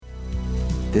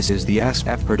This is the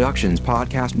SF Productions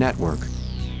Podcast Network.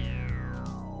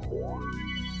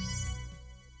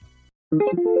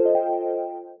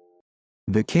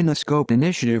 The Kinescope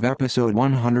Initiative, Episode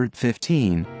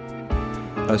 115.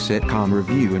 A sitcom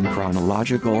review in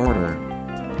chronological order.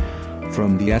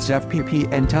 From the SFPP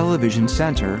and Television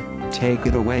Center, take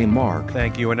it away, Mark.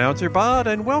 Thank you, Announcer Bod,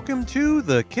 and welcome to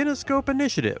the Kinescope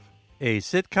Initiative, a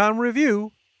sitcom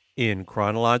review in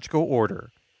chronological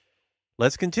order.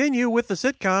 Let's continue with the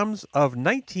sitcoms of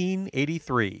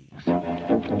 1983.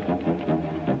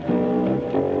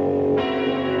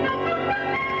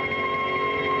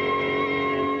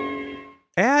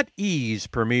 At Ease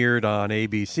premiered on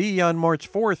ABC on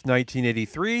March 4th,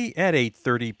 1983 at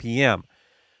 8:30 p.m.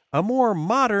 A more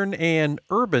modern and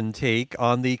urban take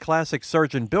on the classic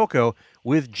Sergeant Bilko,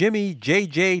 with Jimmy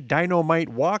J.J. Dynamite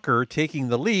Walker taking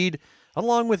the lead,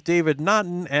 along with David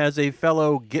Naughton as a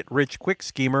fellow get-rich-quick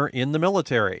schemer in the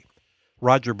military.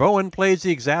 Roger Bowen plays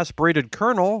the exasperated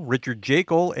colonel, Richard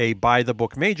Jekyll, a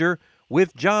by-the-book major,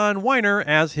 with John Weiner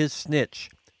as his snitch.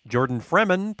 Jordan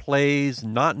Freeman plays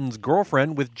Naughton's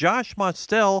girlfriend, with Josh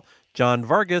Mostel, John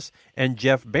Vargas, and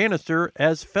Jeff Bannister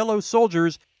as fellow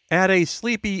soldiers at a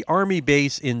sleepy army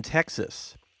base in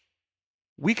Texas.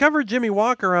 We covered Jimmy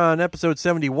Walker on episode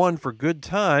 71 for Good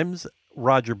Times,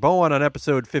 Roger Bowen on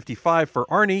episode 55 for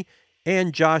Arnie,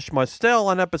 and Josh Mostel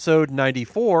on episode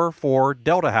 94 for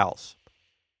Delta House.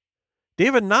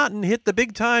 David Naughton hit the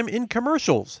big time in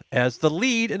commercials as the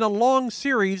lead in a long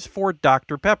series for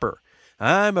Dr. Pepper.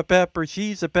 I'm a pepper,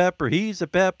 she's a pepper, he's a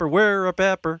pepper, we're a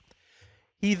pepper.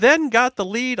 He then got the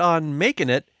lead on Makin'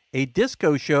 It, a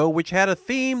disco show which had a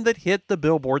theme that hit the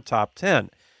Billboard Top 10.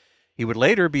 He would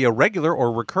later be a regular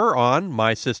or recur on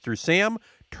My Sister Sam,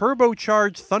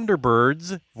 Turbocharged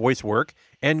Thunderbirds, voice work,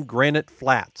 and Granite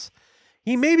Flats.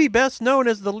 He may be best known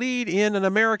as the lead in An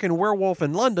American Werewolf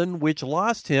in London, which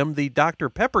lost him the Dr.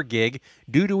 Pepper gig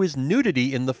due to his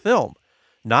nudity in the film.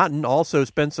 Naughton also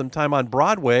spent some time on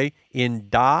Broadway in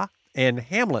Da and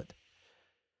Hamlet.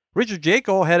 Richard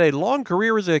Jekyll had a long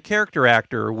career as a character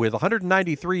actor with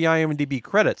 193 IMDb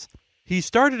credits. He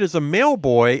started as a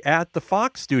mailboy at the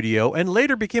Fox studio and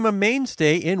later became a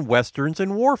mainstay in westerns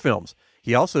and war films.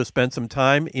 He also spent some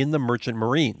time in the Merchant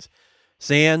Marines.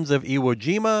 Sands of Iwo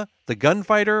Jima, The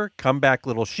Gunfighter, Come Back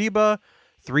Little Sheba,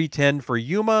 3:10 for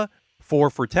Yuma,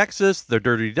 4 for Texas, The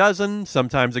Dirty Dozen,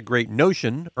 Sometimes a Great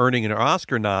Notion, earning an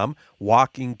Oscar nom,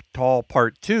 Walking Tall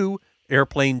Part 2,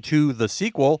 Airplane 2, the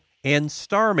sequel, and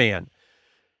Starman.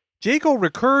 Jekyll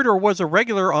recurred or was a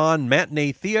regular on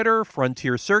Matinee Theater,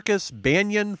 Frontier Circus,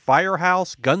 Banyan,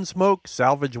 Firehouse, Gunsmoke,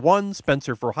 Salvage 1,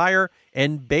 Spencer for Hire,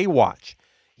 and Baywatch.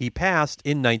 He passed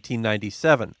in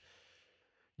 1997.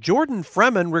 Jordan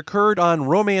Freeman recurred on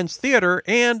Romance Theater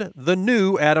and The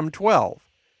New Adam 12.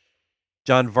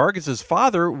 John Vargas's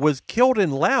father was killed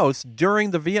in Laos during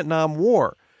the Vietnam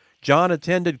War. John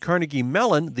attended Carnegie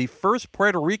Mellon, the first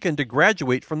Puerto Rican to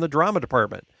graduate from the drama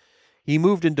department. He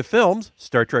moved into films,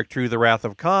 Star Trek II: The Wrath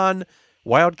of Khan,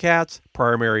 Wildcats,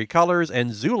 Primary Colors, and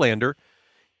Zoolander.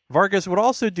 Vargas would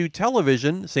also do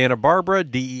television, Santa Barbara,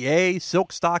 DEA,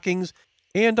 Silk Stockings,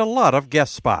 and a lot of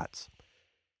guest spots.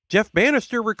 Jeff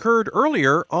Bannister recurred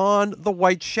earlier on The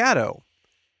White Shadow.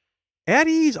 At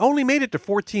Ease only made it to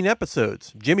 14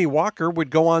 episodes. Jimmy Walker would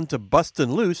go on to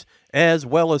Bustin' Loose, as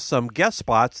well as some guest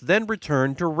spots, then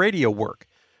return to radio work.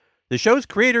 The show's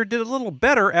creator did a little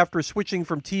better after switching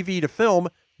from TV to film,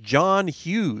 John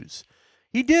Hughes.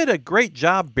 He did a great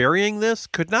job burying this,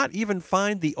 could not even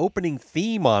find the opening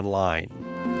theme online.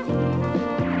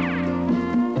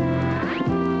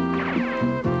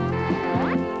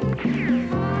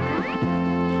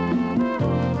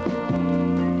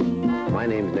 My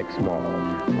name's Nick Small.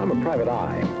 I'm a private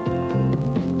eye.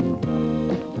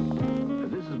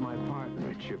 This is my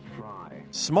partner, Chip Fry.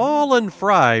 Small and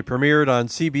Fry premiered on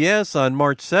CBS on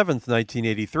March 7th,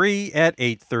 1983 at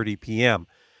 8:30 p.m.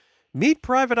 Meet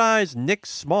Private Eye's Nick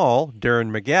Small, Darren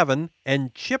McGavin,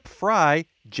 and Chip Fry,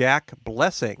 Jack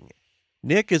Blessing.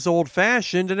 Nick is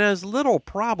old-fashioned and has little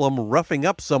problem roughing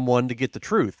up someone to get the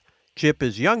truth. Chip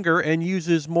is younger and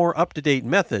uses more up-to-date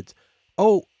methods.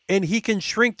 Oh, and he can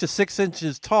shrink to 6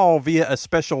 inches tall via a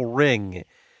special ring.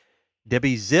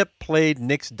 Debbie Zipp played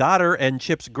Nick's daughter and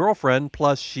Chip's girlfriend,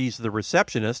 plus she's the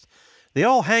receptionist. They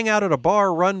all hang out at a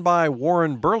bar run by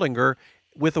Warren Berlinger,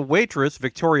 with a waitress,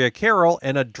 Victoria Carroll,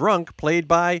 and a drunk played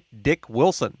by Dick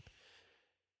Wilson.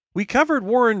 We covered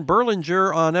Warren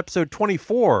Berlinger on episode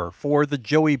 24 for The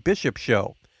Joey Bishop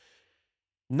Show.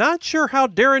 Not sure how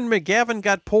Darren McGavin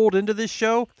got pulled into this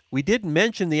show. We did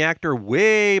mention the actor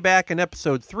way back in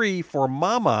episode 3 for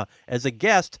Mama as a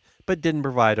guest, but didn't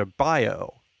provide a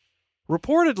bio.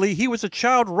 Reportedly, he was a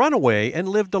child runaway and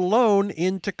lived alone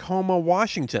in Tacoma,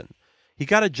 Washington. He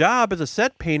got a job as a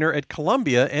set painter at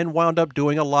Columbia and wound up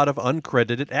doing a lot of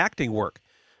uncredited acting work.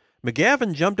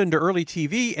 McGavin jumped into early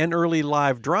TV and early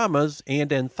live dramas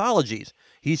and anthologies.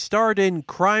 He starred in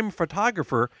Crime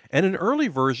Photographer and an early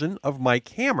version of Mike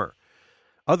Hammer.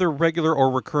 Other regular or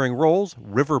recurring roles,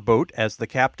 Riverboat as the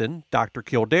captain, Dr.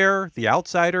 Kildare, The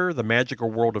Outsider, The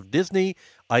Magical World of Disney,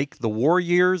 Ike the War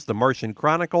Years, The Martian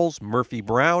Chronicles, Murphy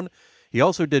Brown. He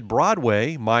also did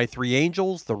Broadway, My Three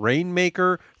Angels, The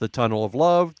Rainmaker, The Tunnel of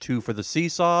Love, Two for the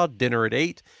Seesaw, Dinner at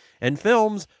 8, and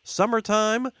films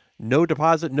Summertime, No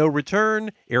Deposit, No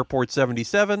Return, Airport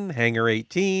 77, Hangar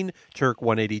 18, Turk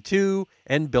 182,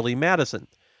 and Billy Madison.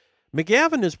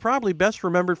 McGavin is probably best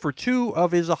remembered for two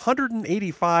of his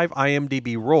 185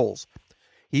 IMDb roles.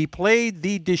 He played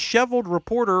the disheveled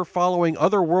reporter following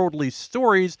otherworldly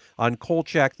stories on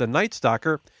Kolchak the Night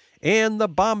Stalker, and the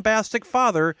bombastic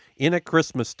father in A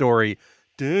Christmas Story.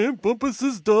 Damn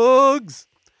Bumpus's dogs!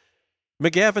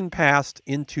 McGavin passed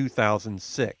in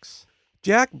 2006.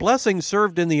 Jack Blessing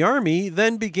served in the Army,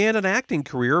 then began an acting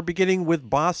career beginning with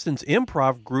Boston's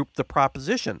improv group The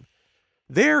Proposition.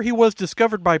 There he was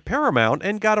discovered by Paramount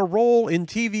and got a role in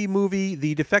TV movie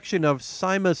The Defection of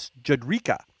Simus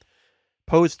Judrika.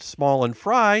 Post Small and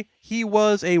Fry, he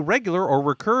was a regular or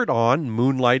recurred on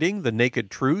Moonlighting, The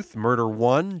Naked Truth, Murder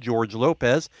One, George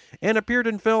Lopez, and appeared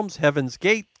in films Heaven's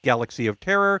Gate, Galaxy of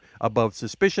Terror, Above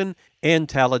Suspicion, and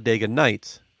Talladega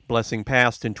Nights. Blessing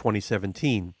passed in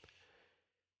 2017.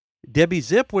 Debbie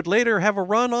Zipp would later have a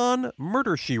run on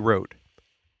Murder, She Wrote.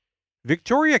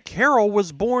 Victoria Carroll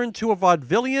was born to a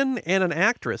vaudevillian and an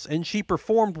actress, and she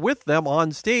performed with them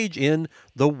on stage in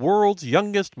The World's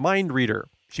Youngest Mind Reader.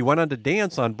 She went on to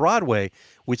dance on Broadway,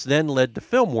 which then led to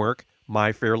film work,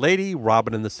 My Fair Lady,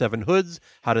 Robin and the Seven Hoods,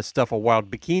 How to Stuff a Wild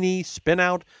Bikini, Spin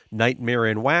Out, Nightmare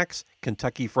in Wax,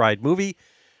 Kentucky Fried Movie.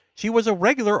 She was a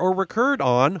regular or recurred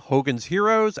on Hogan's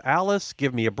Heroes, Alice,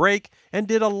 Give Me a Break, and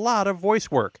did a lot of voice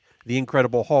work. The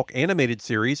Incredible Hulk animated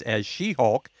series as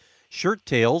She-Hulk, Shirt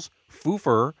Tales,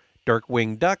 Foofer,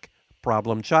 Darkwing Duck,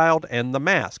 Problem Child, and The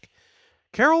Mask.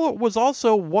 Carroll was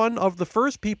also one of the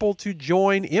first people to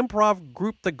join improv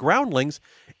group The Groundlings,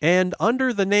 and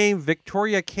under the name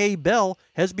Victoria K. Bell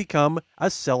has become a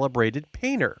celebrated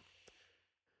painter.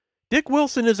 Dick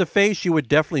Wilson is a face you would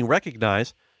definitely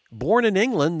recognize. Born in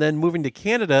England, then moving to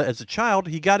Canada as a child,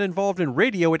 he got involved in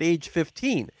radio at age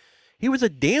 15. He was a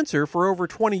dancer for over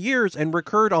 20 years and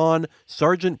recurred on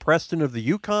Sergeant Preston of the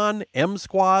Yukon, M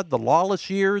Squad, The Lawless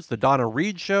Years, The Donna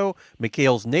Reed Show,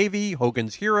 McHale's Navy,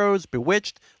 Hogan's Heroes,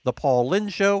 Bewitched, The Paul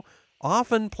Lynde Show,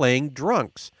 often playing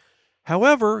drunks.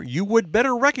 However, you would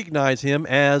better recognize him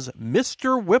as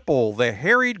Mr. Whipple, the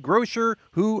harried grocer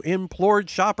who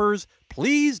implored shoppers,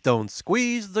 please don't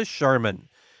squeeze the Charmin.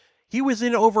 He was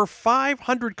in over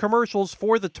 500 commercials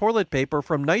for the toilet paper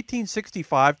from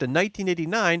 1965 to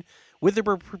 1989, with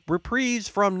a reprise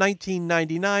from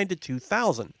 1999 to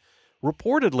 2000.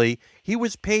 Reportedly, he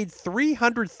was paid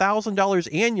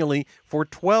 $300,000 annually for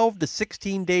 12 to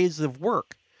 16 days of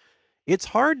work. It's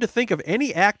hard to think of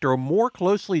any actor more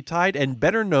closely tied and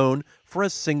better known for a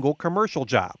single commercial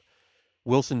job.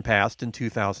 Wilson passed in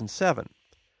 2007.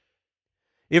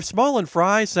 If Small and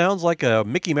Fry sounds like a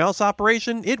Mickey Mouse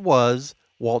operation, it was.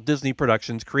 Walt Disney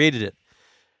Productions created it.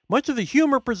 Much of the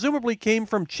humor presumably came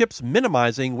from Chip's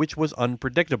minimizing, which was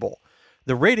unpredictable.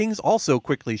 The ratings also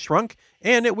quickly shrunk,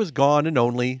 and it was gone in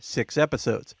only 6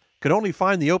 episodes. Could only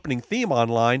find the opening theme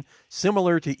online,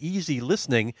 similar to Easy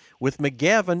Listening, with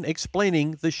McGavin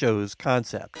explaining the show's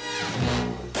concept.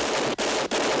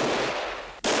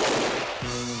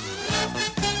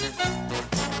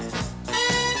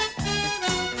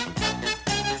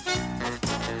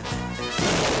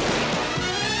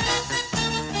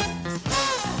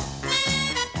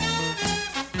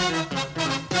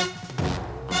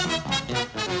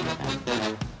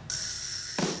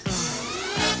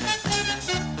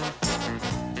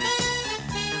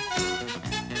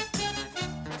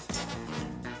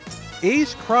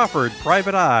 Ace Crawford,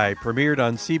 Private Eye, premiered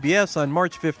on CBS on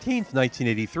March 15,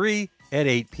 1983, at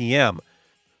 8 p.m.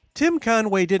 Tim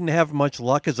Conway didn't have much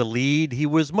luck as a lead. He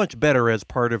was much better as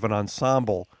part of an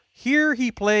ensemble. Here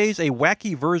he plays a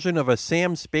wacky version of a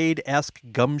Sam Spade-esque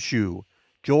gumshoe.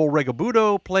 Joel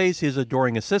Regabudo plays his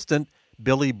adoring assistant.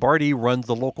 Billy Barty runs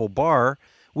the local bar,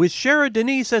 with Shara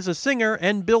Denise as a singer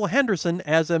and Bill Henderson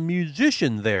as a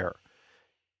musician there.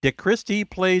 Dick Christie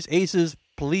plays Ace's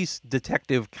police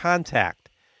detective contact.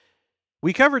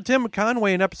 We covered Tim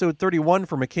Conway in episode 31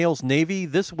 for McHale's Navy.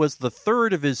 This was the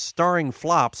third of his starring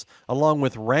flops, along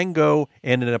with Rango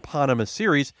and an eponymous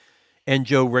series. and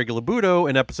Joe Regulabuto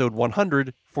in episode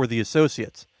 100 for the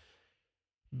Associates.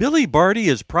 Billy Barty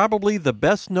is probably the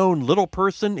best-known little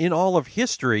person in all of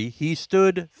history. He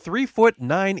stood 3 foot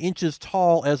 9 inches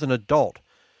tall as an adult.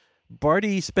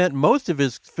 Barty spent most of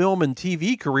his film and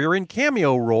TV career in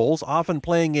cameo roles, often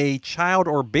playing a child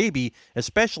or baby,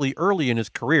 especially early in his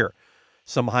career.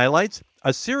 Some highlights: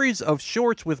 a series of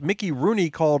shorts with Mickey Rooney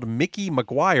called Mickey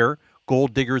McGuire,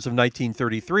 Gold Diggers of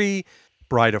 1933,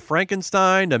 Bride of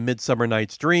Frankenstein, A Midsummer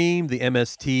Night's Dream, The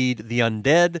MST'd The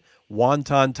Undead,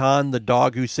 Wonton Ton, The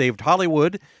Dog Who Saved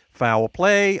Hollywood, Foul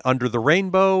Play, Under the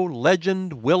Rainbow,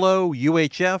 Legend, Willow,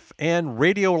 UHF, and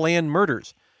Radioland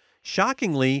Murders.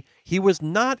 Shockingly, he was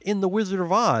not in The Wizard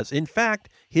of Oz. In fact,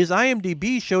 his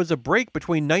IMDb shows a break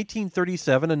between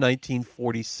 1937 and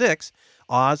 1946.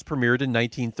 Oz premiered in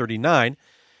 1939.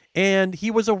 And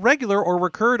he was a regular or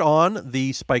recurred on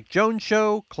The Spike Jones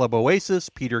Show, Club Oasis,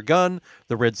 Peter Gunn,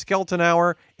 The Red Skelton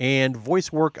Hour, and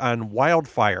voice work on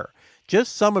Wildfire.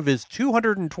 Just some of his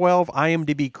 212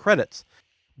 IMDb credits.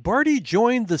 Barty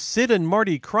joined the Sid and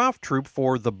Marty Krofft troupe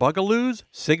for The Bugaloos,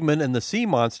 Sigmund and the Sea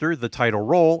Monster, the title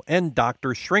role, and Dr.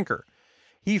 Shrinker.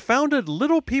 He founded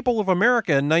Little People of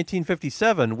America in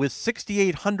 1957 with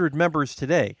 6,800 members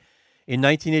today. In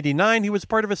 1989, he was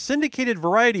part of a syndicated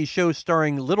variety show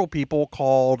starring little people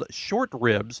called Short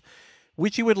Ribs,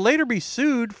 which he would later be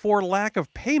sued for lack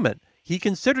of payment. He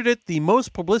considered it the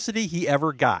most publicity he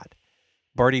ever got.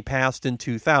 Barty passed in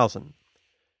 2000.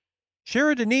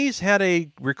 Shara Denise had a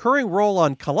recurring role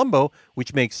on Columbo,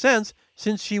 which makes sense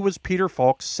since she was Peter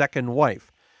Falk's second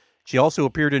wife. She also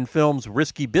appeared in films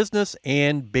Risky Business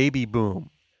and Baby Boom.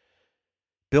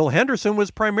 Bill Henderson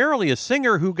was primarily a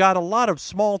singer who got a lot of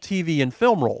small TV and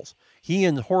film roles. He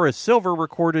and Horace Silver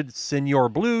recorded Senor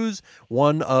Blues,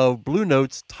 one of Blue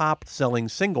Note's top-selling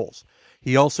singles.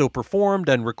 He also performed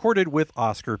and recorded with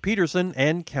Oscar Peterson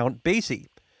and Count Basie.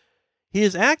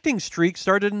 His acting streak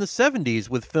started in the 70s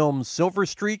with films Silver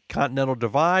Streak, Continental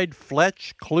Divide,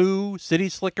 Fletch, Clue, City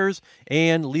Slickers,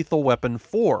 and Lethal Weapon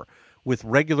 4, with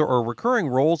regular or recurring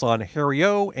roles on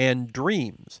Harry-O and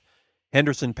Dreams.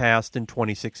 Henderson passed in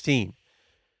 2016.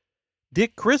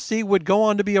 Dick Christie would go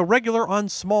on to be a regular on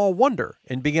Small Wonder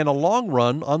and began a long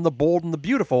run on The Bold and the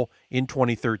Beautiful in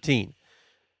 2013.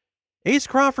 Ace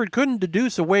Crawford couldn't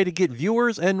deduce a way to get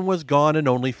viewers and was gone in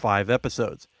only 5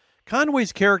 episodes.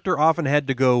 Conway's character often had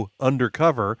to go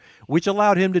undercover, which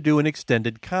allowed him to do an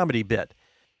extended comedy bit.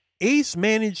 Ace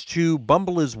managed to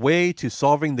bumble his way to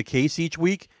solving the case each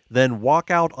week, then walk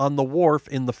out on the wharf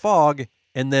in the fog,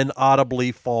 and then audibly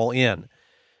fall in.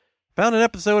 Found an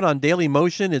episode on Daily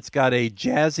Motion. It's got a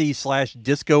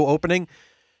jazzy/disco opening.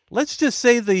 Let's just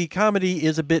say the comedy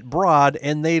is a bit broad,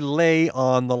 and they lay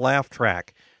on the laugh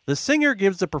track. The singer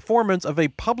gives a performance of a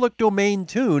public domain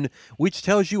tune, which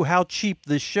tells you how cheap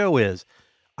this show is.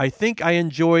 I think I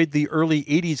enjoyed the early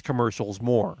 80s commercials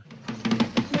more.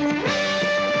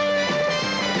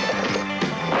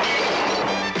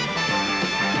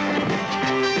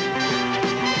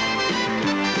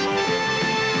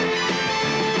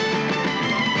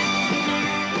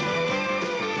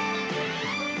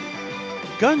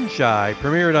 Gunshy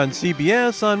premiered on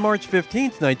CBS on March 15,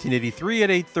 1983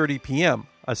 at 8:30 p.m.,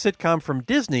 a sitcom from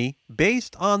Disney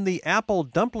based on the Apple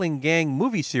Dumpling Gang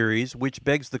movie series, which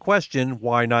begs the question,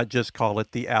 why not just call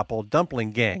it the Apple Dumpling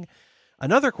Gang?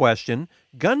 Another question,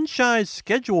 Gunshy's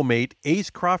schedule mate, Ace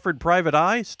Crawford Private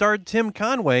Eye, starred Tim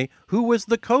Conway, who was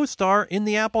the co-star in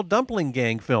the Apple Dumpling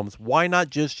Gang films. Why not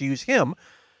just use him?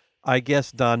 I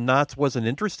guess Don Knotts wasn't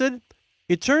interested?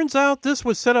 It turns out this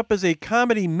was set up as a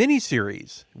comedy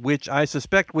miniseries, which I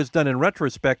suspect was done in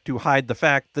retrospect to hide the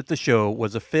fact that the show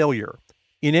was a failure.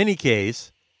 In any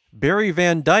case, Barry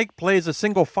Van Dyke plays a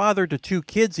single father to 2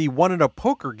 kids he won at a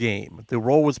poker game. The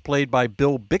role was played by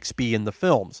Bill Bixby in the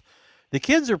films. The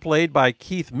kids are played by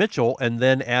Keith Mitchell and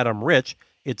then Adam Rich.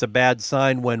 It's a bad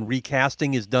sign when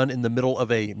recasting is done in the middle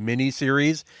of a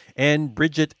miniseries, and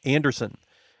Bridget Anderson.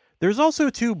 There's also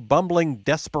 2 bumbling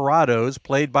desperados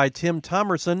played by Tim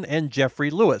Thomerson and Jeffrey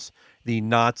Lewis, the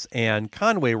Knotts and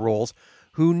Conway roles,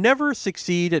 who never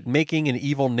succeed at making an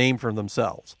evil name for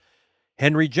themselves.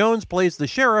 Henry Jones plays the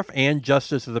sheriff and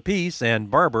justice of the peace and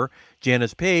barber.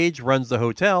 Janice Page runs the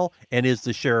hotel and is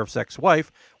the sheriff's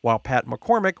ex-wife, while Pat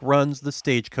McCormick runs the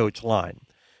stagecoach line.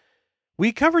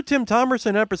 We covered Tim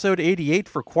Thomerson in episode 88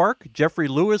 for Quark, Jeffrey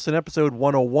Lewis in episode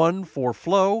 101 for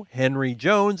Flo, Henry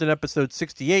Jones in episode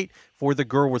 68 for The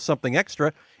Girl with Something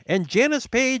Extra, and Janice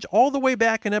Page all the way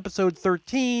back in episode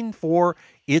 13 for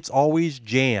It's Always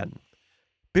Jan.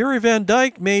 Barry Van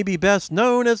Dyke may be best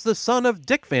known as the son of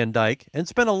Dick Van Dyke and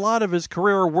spent a lot of his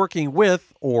career working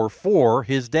with, or for,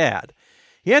 his dad.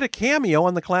 He had a cameo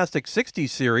on the classic 60s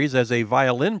series as a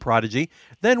violin prodigy,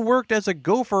 then worked as a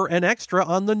gopher and extra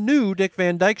on the new Dick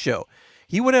Van Dyke Show.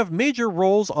 He would have major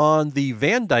roles on The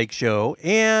Van Dyke Show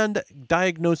and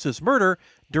Diagnosis Murder,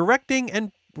 directing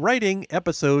and writing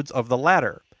episodes of the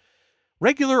latter.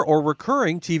 Regular or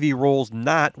recurring TV roles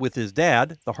not with his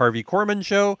dad: The Harvey Korman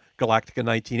Show, Galactica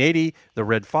 1980, The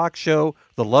Red Fox Show,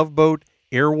 The Love Boat,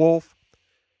 Airwolf.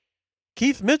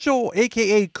 Keith Mitchell,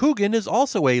 a.k.a. Coogan, is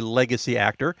also a legacy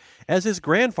actor, as his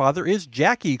grandfather is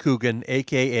Jackie Coogan,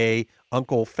 a.k.a.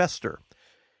 Uncle Fester.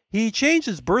 He changed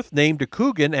his birth name to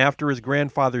Coogan after his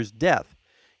grandfather's death.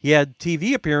 He had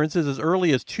TV appearances as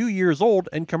early as 2 years old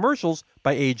and commercials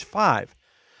by age 5.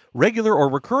 Regular or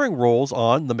recurring roles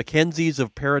on The Mackenzies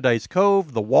of Paradise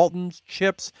Cove, The Waltons,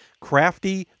 Chips,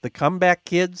 Crafty, The Comeback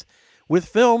Kids, with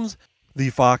films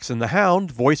The Fox and the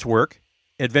Hound, voice work,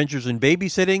 Adventures in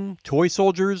Babysitting, Toy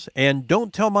Soldiers, and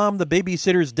Don't Tell Mom the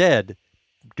Babysitter's Dead.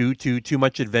 Due to too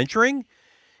much adventuring,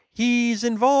 he's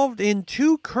involved in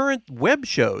 2 current web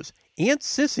shows, Aunt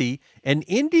Sissy, an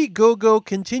Indiegogo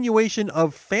continuation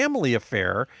of Family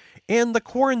Affair, and The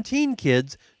Quarantine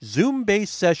Kids,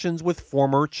 Zoom-based sessions with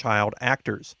former child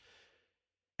actors.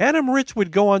 Adam Rich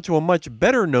would go on to a much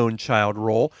better-known child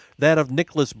role, that of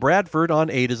Nicholas Bradford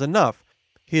on 8 is Enough.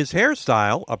 His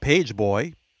hairstyle, a page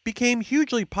boy, became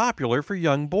hugely popular for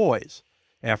young boys.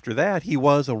 After that, he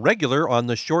was a regular on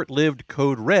the short-lived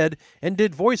Code Red and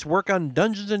did voice work on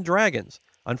Dungeons & Dragons.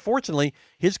 Unfortunately,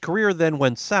 his career then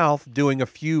went south, doing a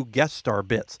few guest star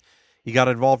bits. He got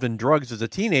involved in drugs as a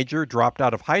teenager, dropped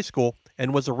out of high school,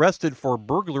 and was arrested for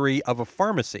burglary of a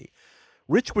pharmacy.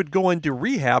 Rich would go into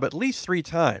rehab at least 3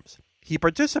 times. He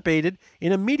participated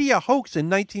in a media hoax in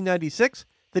 1996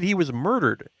 that he was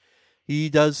murdered. He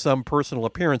does some personal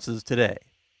appearances today.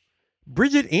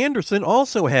 Bridget Anderson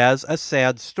also has a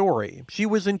sad story. She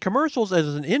was in commercials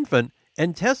as an infant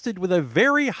and tested with a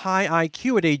very high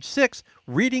IQ at age 6,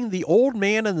 reading The Old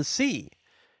Man and the Sea.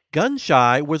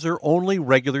 Gun-Shy was her only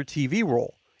regular TV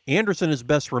role. Anderson is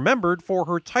best remembered for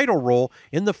her title role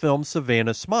in the film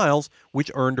Savannah Smiles,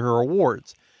 which earned her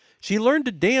awards. She learned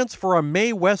to dance for a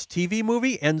Mae West TV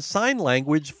movie and sign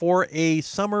language for A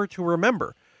Summer to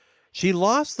Remember. She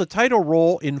lost the title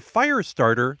role in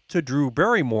Firestarter to Drew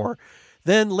Barrymore,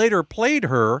 then later played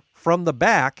her from the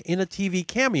back in a TV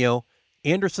cameo,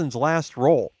 Anderson's last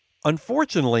role.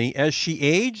 Unfortunately, as she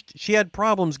aged, she had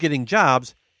problems getting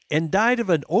jobs and died of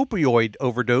an opioid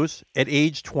overdose at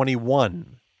age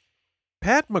 21.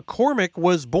 Pat McCormick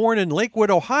was born in Lakewood,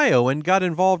 Ohio, and got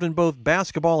involved in both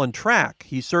basketball and track.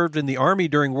 He served in the Army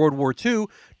during World War II,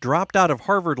 dropped out of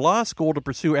Harvard Law School to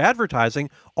pursue advertising,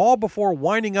 all before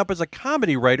winding up as a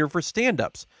comedy writer for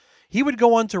stand-ups. He would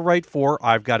go on to write for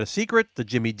I've Got a Secret, The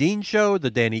Jimmy Dean Show,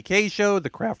 The Danny Kaye Show, The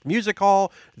Kraft Music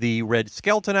Hall, The Red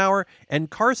Skelton Hour,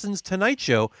 and Carson's Tonight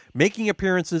Show, making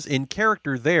appearances in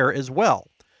character there as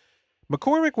well.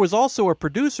 McCormick was also a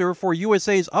producer for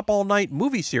USA's Up All Night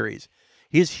movie series.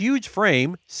 His huge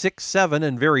frame, 6'7"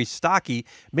 and very stocky,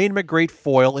 made him a great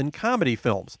foil in comedy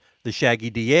films. The Shaggy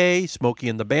DA, Smokey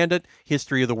and the Bandit,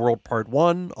 History of the World Part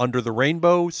 1, Under the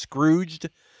Rainbow, Scrooged,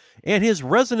 and his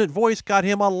resonant voice got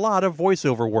him a lot of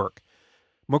voiceover work.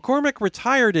 McCormick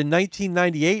retired in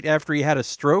 1998 after he had a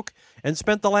stroke and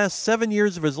spent the last 7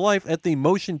 years of his life at the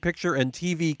motion picture and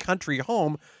TV country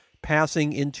home,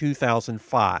 passing in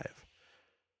 2005.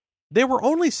 There were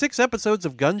only 6 episodes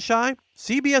of Gun-Shy.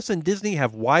 CBS and Disney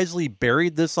have wisely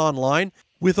buried this online,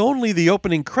 with only the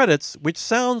opening credits, which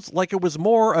sounds like it was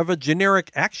more of a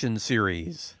generic action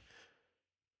series.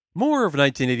 More of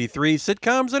 1983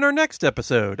 sitcoms in our next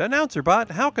episode.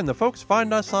 AnnouncerBot, how can the folks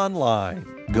find us online?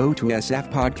 Go to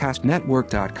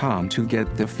sfpodcastnetwork.com to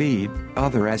get the feed,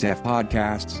 other SF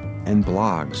podcasts, and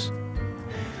blogs.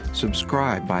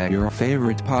 Subscribe via your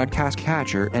favorite podcast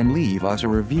catcher and leave us a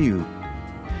review.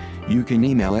 You can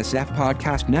email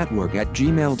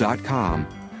sfpodcastnetwork@gmail.com.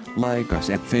 Like us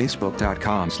at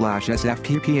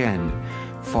facebook.com/sfppn.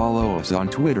 Follow us on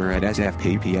Twitter at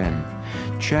sfppn.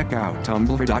 Check out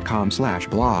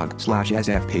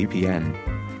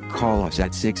tumblr.com/blog/sfppn. Call us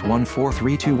at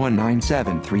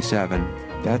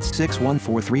 614-321-9737. That's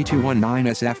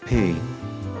 614-321-9SFP.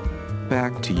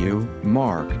 Back to you,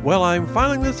 Mark. Well, I'm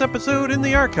filing this episode in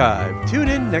the archive. Tune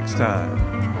in next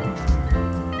time.